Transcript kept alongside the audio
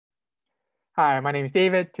Hi, my name is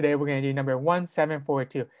David. Today we're going to do number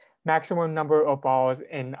 1742, maximum number of balls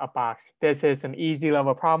in a box. This is an easy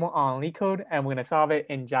level problem on LeetCode, and we're going to solve it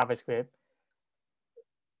in JavaScript.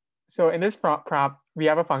 So in this prompt, we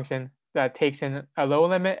have a function that takes in a low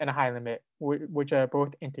limit and a high limit, which are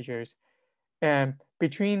both integers. And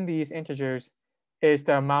between these integers is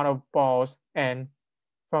the amount of balls and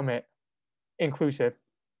from it, inclusive.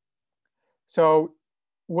 So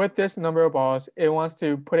with this number of balls, it wants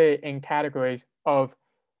to put it in categories of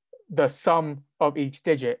the sum of each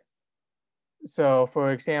digit. So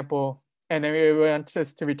for example, and then it wants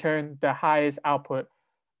us to return the highest output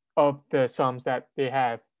of the sums that they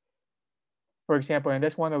have. For example, in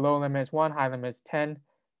this one, the low limit is 1, high limit is 10.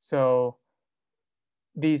 So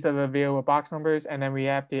these are the available box numbers, and then we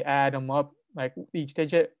have to add them up, like each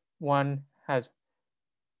digit. One has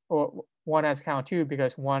count 2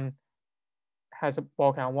 because 1 has a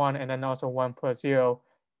ball count 1, and then also 1 plus 0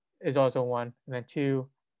 is also 1, and then 2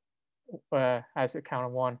 has a count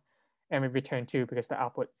of 1, and we return 2 because the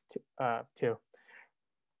output is 2.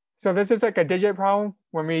 So this is like a digit problem.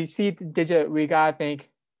 When we see the digit, we gotta think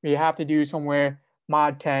we have to do somewhere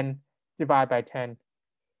mod 10 divided by 10.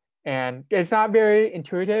 And it's not very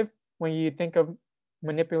intuitive when you think of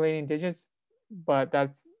manipulating digits, but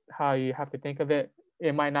that's how you have to think of it.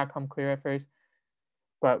 It might not come clear at first,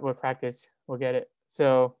 but with practice, we'll get it.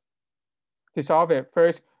 So to solve it,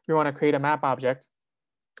 first, we want to create a map object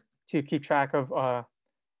to keep track of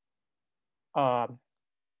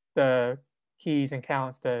the keys and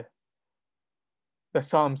counts, the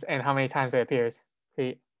sums, and how many times it appears.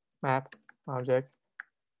 Create map object.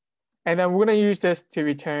 And then we're going to use this to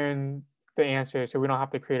return the answer, so we don't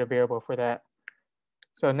have to create a variable for that.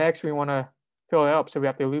 So next, we want to fill it up, so we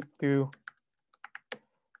have to loop through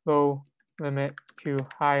low limit to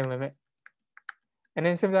high limit. And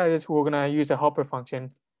then similar to this, we're going to use a helper function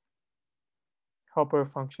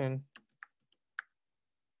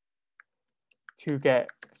to get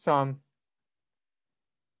sum.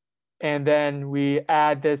 And then we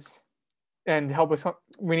add this and help us.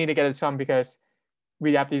 We need to get a sum because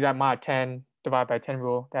we have to use that mod 10 divided by 10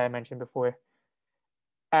 rule that I mentioned before.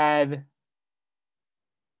 Add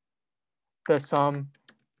the sum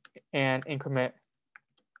and increment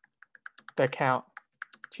the count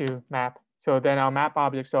to map. So then our map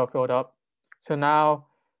objects are filled up. So now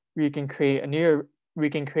we can create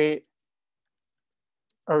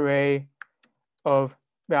array of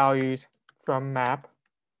values from map,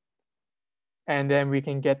 and then we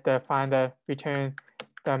can return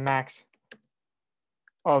the max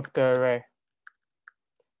of the array.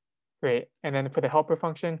 Great. And then for the helper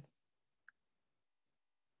function,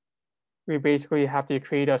 we basically have to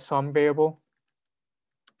create a sum variable,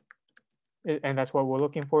 and that's what we're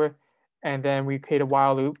looking for. And then we create a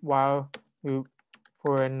while loop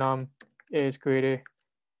for num is greater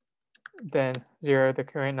than 0, the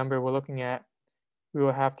current number we're looking at. We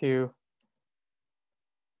will have to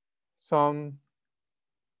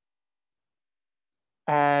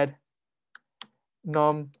add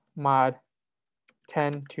num mod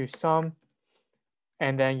 10 to sum,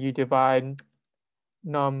 and then you divide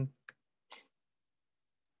num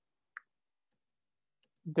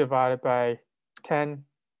divided by 10,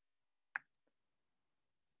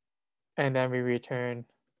 and then we return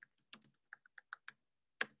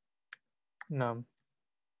num.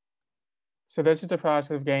 So this is the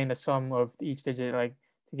process of getting the sum of each digit, like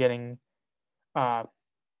to getting 1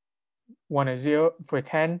 or 0 for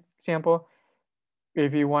 10 example.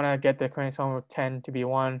 If you want to get the current sum of 10 to be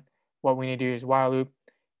 1, what we need to do is while loop,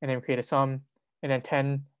 and then create a sum, and then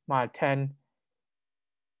 10 mod 10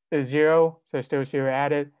 is 0, so it's still 0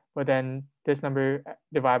 added, but then this number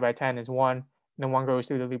divided by 10 is 1, and then 1 goes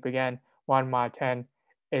through the loop again. 1 mod 10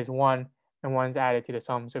 is 1, and 1 is added to the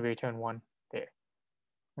sum, so we return 1 there.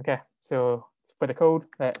 Okay, so for the code,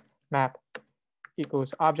 let map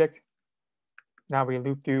equals object. Now we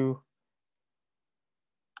loop through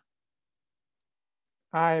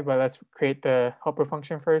I, but let's create the helper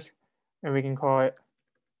function first, and we can call it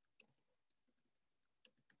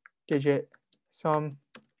digit sum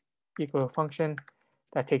equal function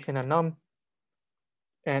that takes in a num.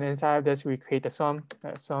 And inside of this, we create the sum,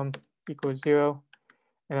 that sum equals 0,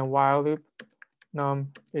 and then while loop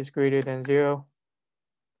num is greater than 0.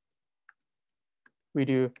 We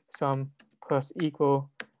do sum plus equal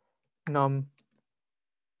num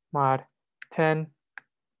mod 10,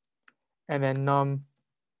 and then num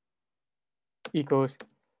equals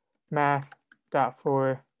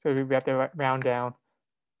math.for. So we have to round down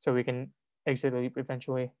so we can exit the loop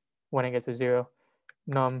eventually when it gets to 0.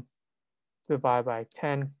 Num divided by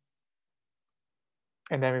 10,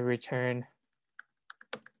 and then we return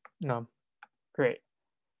num. Great.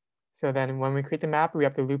 So then when we create the map, we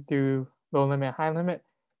have to loop through lowLimit, highLimit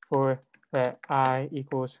for let I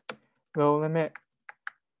equals lowLimit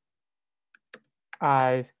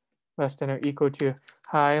I less than or equal to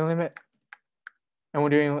highLimit. And we're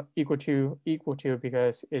doing equal to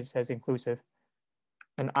because it says inclusive,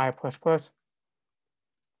 and I++.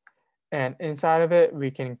 And inside of it, we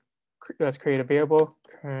can let's create a variable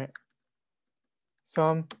current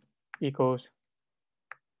sum equals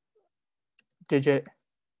digit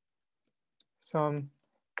sum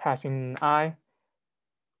passing I.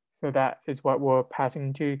 So that is what we're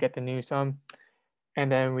passing to get the new sum. And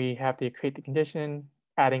then we have to create the condition,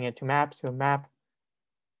 adding it to map. So map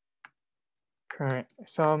current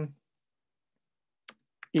sum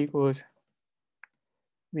equals,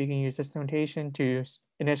 we can use this notation to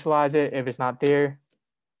initialize it if it's not there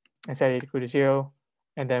and set it equal to 0.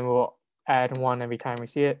 And then we'll add 1 every time we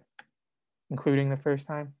see it, including the first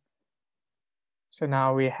time. So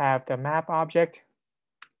now we have the map object.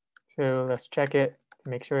 So let's check it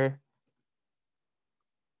to make sure.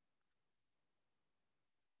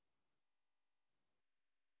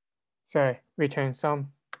 Sorry, return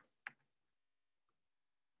sum.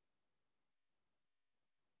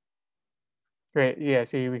 Great, yeah,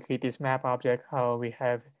 so we create this map object, how we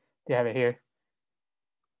have it here.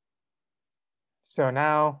 So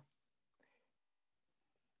now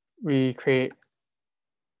we create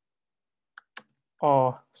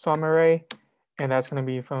all sum array, and that's going to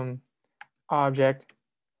be from object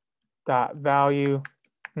dot value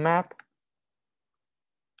map,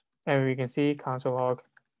 and we can see console log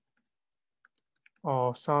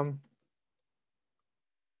all sum,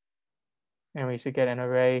 and we should get an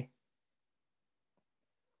array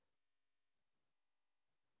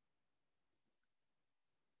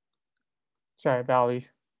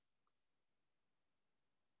values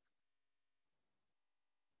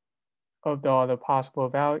of all the possible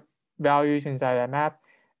values inside that map,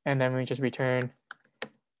 and then we just return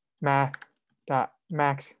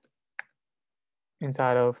math.max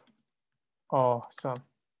inside of all sum.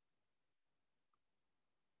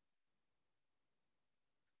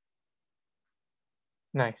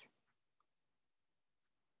 Nice.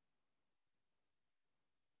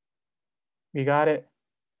 We got it.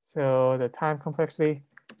 So the time complexity,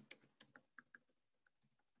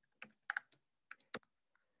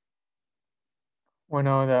 we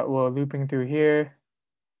know that we're looping through here,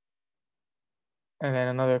 and then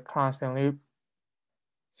another constant loop.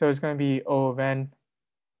 So it's going to be O of n,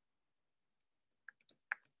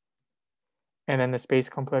 and then the space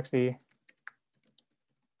complexity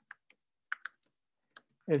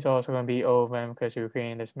is also going to be O of n because we're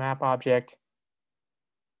creating this map object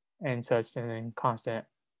and such, and then constant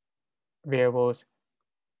variables.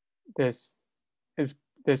 This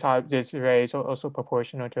array is also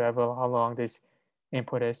proportional to how long this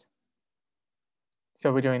input is.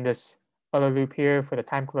 So we're doing this other loop here for the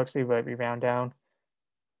time complexity, but we round down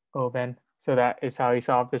O of n. So that is how we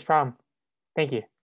solve this problem. Thank you.